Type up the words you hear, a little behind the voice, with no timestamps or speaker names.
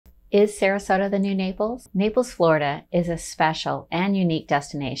Is Sarasota the new Naples? Naples, Florida is a special and unique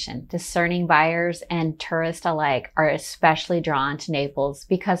destination. Discerning buyers and tourists alike are especially drawn to Naples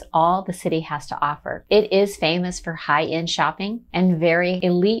because all the city has to offer. It is famous for high-end shopping and very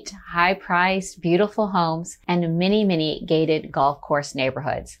elite, high-priced, beautiful homes and many gated golf course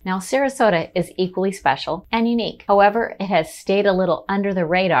neighborhoods. Now, Sarasota is equally special and unique. However, it has stayed a little under the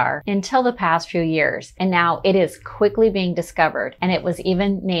radar until the past few years, and now it is quickly being discovered, and it was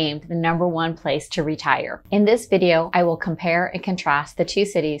even named the #1 place to retire. In this video, I will compare and contrast the two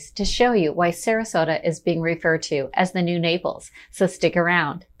cities to show you why Sarasota is being referred to as the new Naples, so stick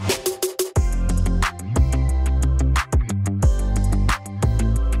around.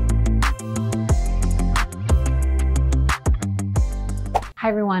 Hi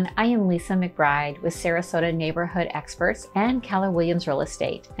everyone, I am Lisa McBride with Sarasota Neighborhood Experts and Keller Williams Real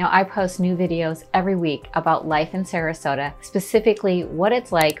Estate. Now I post new videos every week about life in Sarasota, specifically what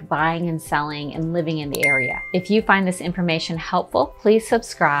it's like buying and selling and living in the area. If you find this information helpful, please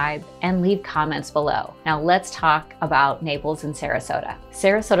subscribe and leave comments below. Now let's talk about Naples and Sarasota.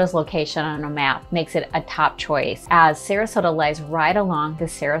 Sarasota's location on a map makes it a top choice, as Sarasota lies right along the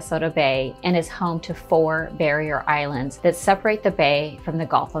Sarasota Bay and is home to 4 barrier islands that separate the bay from the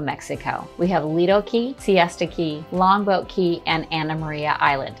Gulf of Mexico. We have Lido Key, Siesta Key, Longboat Key, and Anna Maria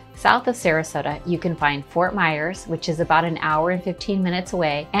Island. South of Sarasota, you can find Fort Myers, which is about an hour and 15 minutes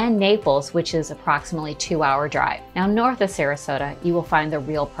away, and Naples, which is approximately 2-hour drive. Now, north of Sarasota, you will find the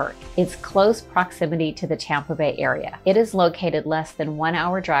real perk. It's close proximity to the Tampa Bay area. It is located less than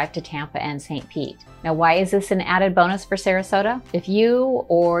 1-hour drive to Tampa and St. Pete. Now, why is this an added bonus for Sarasota? If you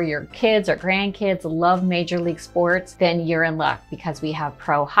or your kids or grandkids love Major League sports, then you're in luck, because we have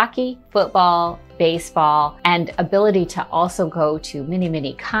pro hockey, football, baseball, and ability to also go to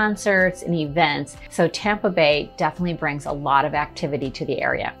many concerts and events. So Tampa Bay definitely brings a lot of activity to the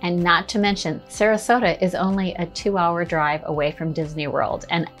area. And not to mention, Sarasota is only a 2-hour drive away from Disney World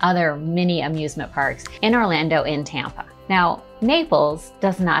and other mini amusement parks in Orlando and Tampa. Now, Naples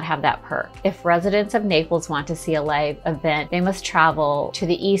does not have that perk. If residents of Naples want to see a live event, they must travel to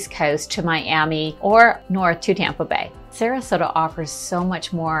the East Coast to Miami or north to Tampa Bay. Sarasota offers so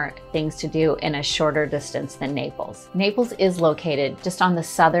much more things to do in a shorter distance than Naples. Naples is located just on the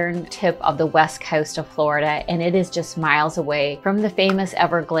southern tip of the west coast of Florida, and it is just miles away from the famous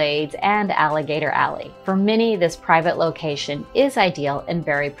Everglades and Alligator Alley. For many, this private location is ideal and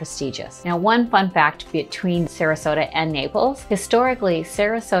very prestigious. Now, one fun fact between Sarasota and Naples: historically,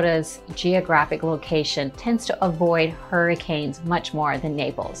 Sarasota's geographic location tends to avoid hurricanes much more than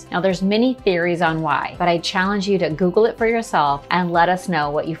Naples. Now, there's many theories on why, but I challenge you to Google it for yourself and let us know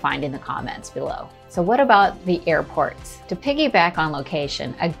what you find in the comments below. So what about the airports? To piggyback on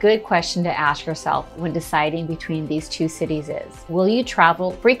location, a good question to ask yourself when deciding between these two cities is, will you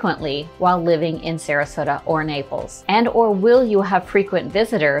travel frequently while living in Sarasota or Naples? Or will you have frequent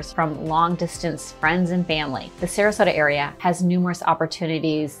visitors from long distance friends and family? The Sarasota area has numerous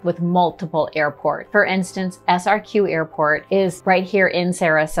opportunities with multiple airports. For instance, SRQ Airport is right here in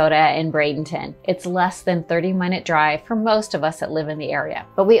Sarasota in Bradenton. It's less than 30-minute drive for most of us that live in the area.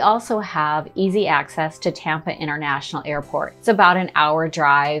 But we also have easy access to Tampa International Airport. It's about an hour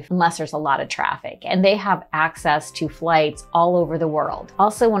drive unless there's a lot of traffic, and they have access to flights all over the world.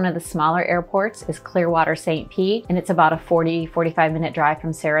 Also, one of the smaller airports is Clearwater St. Pete, and it's about a 40-45 minute drive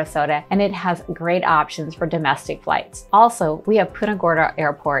from Sarasota, and it has great options for domestic flights. Also, we have Punta Gorda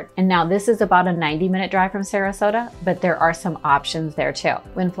Airport, and now this is about a 90-minute drive from Sarasota, but there are some options there too.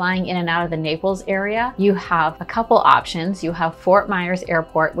 When flying in and out of the Naples area, you have a couple options. You have Fort Myers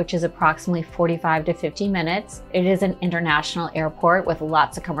Airport, which is approximately 45 to 50 minutes. It is an international airport with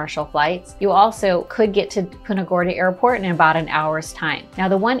lots of commercial flights. You also could get to Punta Gorda Airport in about an hour's time. Now,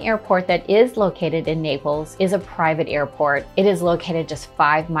 the one airport that is located in Naples is a private airport. It is located just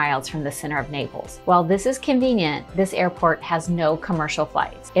 5 miles from the center of Naples. While this is convenient, this airport has no commercial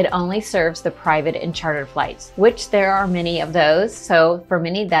flights. It only serves the private and chartered flights, which there are many of those, so for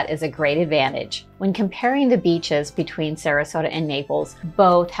many that is a great advantage. When comparing the beaches between Sarasota and Naples,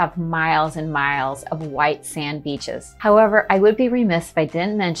 both have miles and miles of white sand beaches. However, I would be remiss if I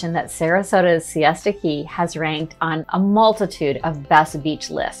didn't mention that Sarasota's Siesta Key has ranked on a multitude of best beach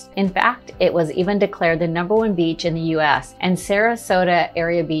lists. In fact, it was even declared the #1 beach in the US, and Sarasota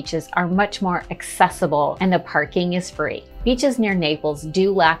area beaches are much more accessible and the parking is free. Beaches near Naples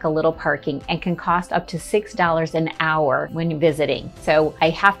do lack a little parking and can cost up to $6 an hour when visiting. So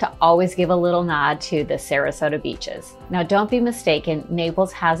I have to always give a little nod to the Sarasota beaches. Now don't be mistaken,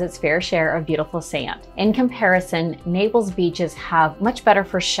 Naples has its fair share of beautiful sand. In comparison, Naples beaches have much better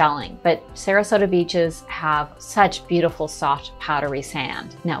for shelling, but Sarasota beaches have such beautiful soft powdery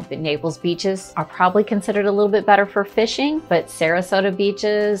sand. Now, but Naples beaches are probably considered a little bit better for fishing, but Sarasota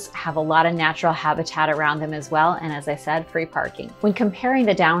beaches have a lot of natural habitat around them as well, and as I said, free parking. When comparing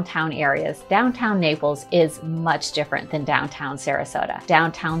the downtown areas, downtown Naples is much different than downtown Sarasota.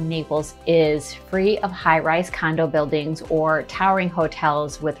 Downtown Naples is free of high-rise condo buildings or towering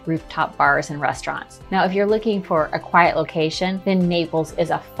hotels with rooftop bars and restaurants. Now, if you're looking for a quiet location, then Naples is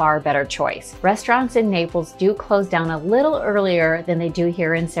a far better choice. Restaurants in Naples do close down a little earlier than they do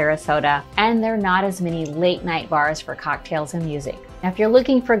here in Sarasota, and there are not as many late night bars for cocktails and music. Now, if you're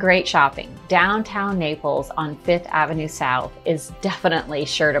looking for great shopping, downtown Naples on 5th Avenue South is definitely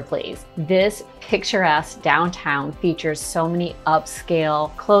sure to please. This picturesque downtown features so many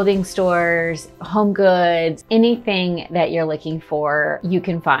upscale clothing stores, home goods, anything that you're looking for, you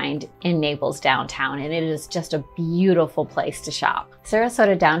can find in Naples downtown, and it is just a beautiful place to shop.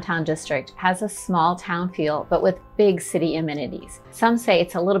 Sarasota Downtown District has a small town feel, but with big city amenities. Some say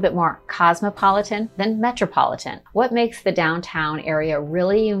it's a little bit more cosmopolitan than metropolitan. What makes the downtown area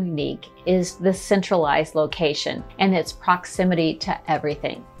really unique is the centralized location and its proximity to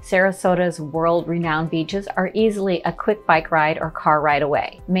everything. Sarasota's world-renowned beaches are easily a quick bike ride or car ride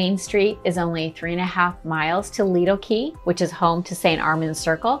away. Main Street is only 3.5 miles to Lido Key, which is home to St. Armand's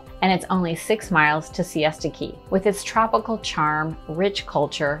Circle, and it's only 6 miles to Siesta Key. With its tropical charm, rich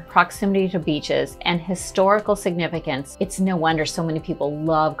culture, proximity to beaches, and historical significance, it's no wonder so many people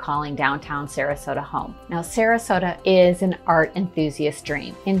love calling downtown Sarasota home. Now, Sarasota is an art enthusiast's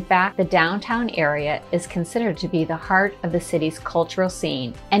dream. In fact, the downtown area is considered to be the heart of the city's cultural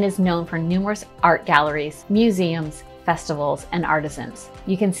scene and is known for numerous art galleries, museums, festivals, and artisans.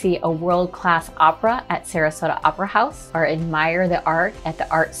 You can see a world-class opera at Sarasota Opera House, or admire the art at the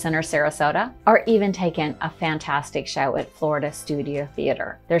Art Center Sarasota, or even take in a fantastic show at Florida Studio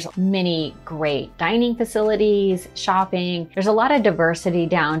Theater. There's many great dining facilities, shopping. There's a lot of diversity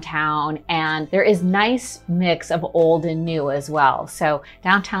downtown, and there is nice mix of old and new as well. So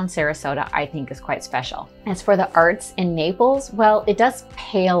downtown Sarasota, I think, is quite special. As for the arts in Naples, well, it does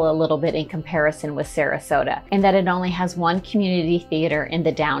pale a little bit in comparison with Sarasota, in that it only has one community theater in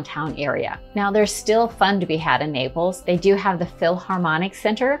the downtown area. Now, there's still fun to be had in Naples. They do have the Philharmonic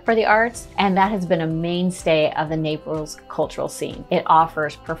Center for the Arts, and that has been a mainstay of the Naples cultural scene. It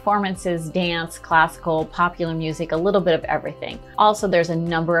offers performances, dance, classical, popular music, a little bit of everything. Also, there's a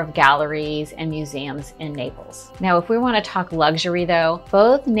number of galleries and museums in Naples. Now, if we want to talk luxury though,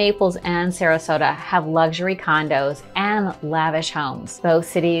 both Naples and Sarasota have luxury condos and lavish homes. Both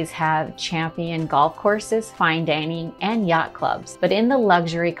cities have champion golf courses, fine dining, and yacht clubs. But in the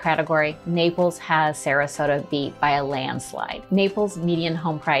luxury category, Naples has Sarasota beat by a landslide. Naples' median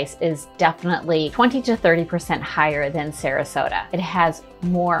home price is definitely 20 to 30% higher than Sarasota. It has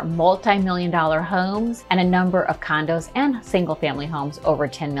more multi-million-dollar homes and a number of condos and single-family homes over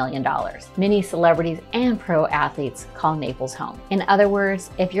 $10 million. Many celebrities and pro athletes call Naples home. In other words,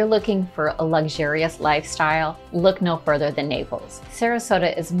 if you're looking for a luxurious lifestyle, look no further than Naples.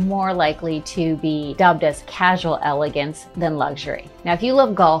 Sarasota is more likely to be dubbed as casual elegance than luxury. Now, if you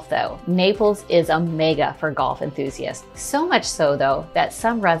love golf though, Naples is a mega for golf enthusiasts. So much so though, that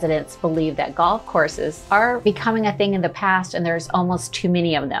some residents believe that golf courses are becoming a thing in the past and there's almost too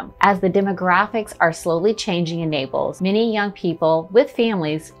many of them. As the demographics are slowly changing in Naples, many young people with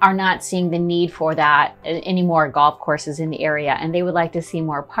families are not seeing the need for that any more golf courses in the area, and they would like to see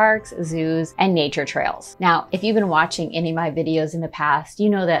more parks, zoos, and nature trails. Now, if you've been watching any of my videos in the past, you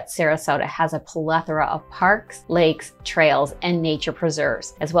know that Sarasota has a plethora of parks, lakes, trails, and nature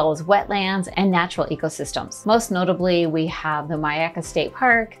preserves, as well as wetlands and natural ecosystems. Most notably, we have the Mayaca State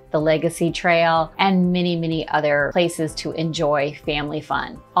Park, the Legacy Trail, and many other places to enjoy family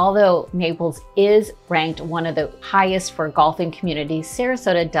fun. Although Naples is ranked one of the highest for golfing communities,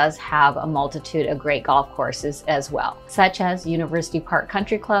 Sarasota does have a multitude of great golf courses as well, such as University Park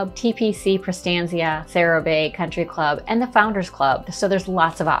Country Club, TPC Prestanza, Sarah Bay Country Club, and the Founders Club. So there's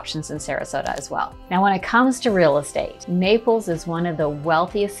lots of options in Sarasota as well. Now, when it comes to real estate, Naples is one one of the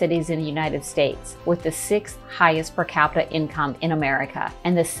wealthiest cities in the United States, with the 6th highest per capita income in America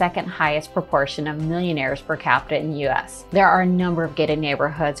and the 2nd highest proportion of millionaires per capita in the US. There are a number of gated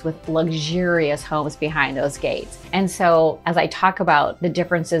neighborhoods with luxurious homes behind those gates. And so as I talk about the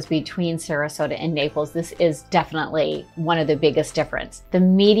differences between Sarasota and Naples, this is definitely one of the biggest differences. The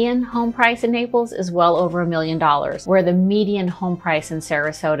median home price in Naples is well over $1 million, where the median home price in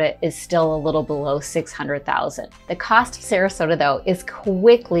Sarasota is still a little below $600,000. The cost of Sarasota, though, is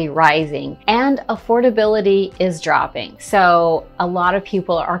quickly rising and affordability is dropping. So a lot of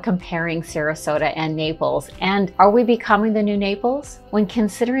people are comparing Sarasota and Naples. And are we becoming the new Naples? When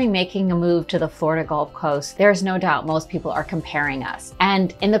considering making a move to the Florida Gulf Coast, there's no doubt most people are comparing us.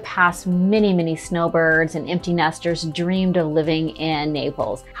 And in the past, many snowbirds and empty nesters dreamed of living in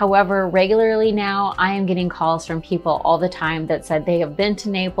Naples. However, regularly now, I am getting calls from people all the time that said they have been to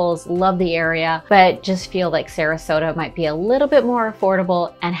Naples, love the area, but just feel like Sarasota might be a little bit more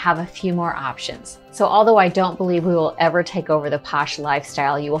affordable and have a few more options. So although I don't believe we will ever take over the posh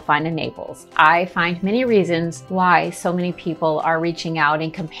lifestyle you will find in Naples, I find many reasons why so many people are reaching out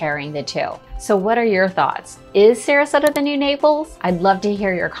and comparing the two. So what are your thoughts? Is Sarasota the new Naples? I'd love to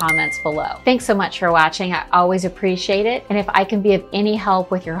hear your comments below. Thanks so much for watching. I always appreciate it. And if I can be of any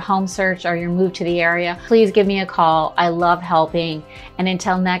help with your home search or your move to the area, please give me a call. I love helping. And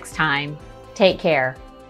until next time, take care.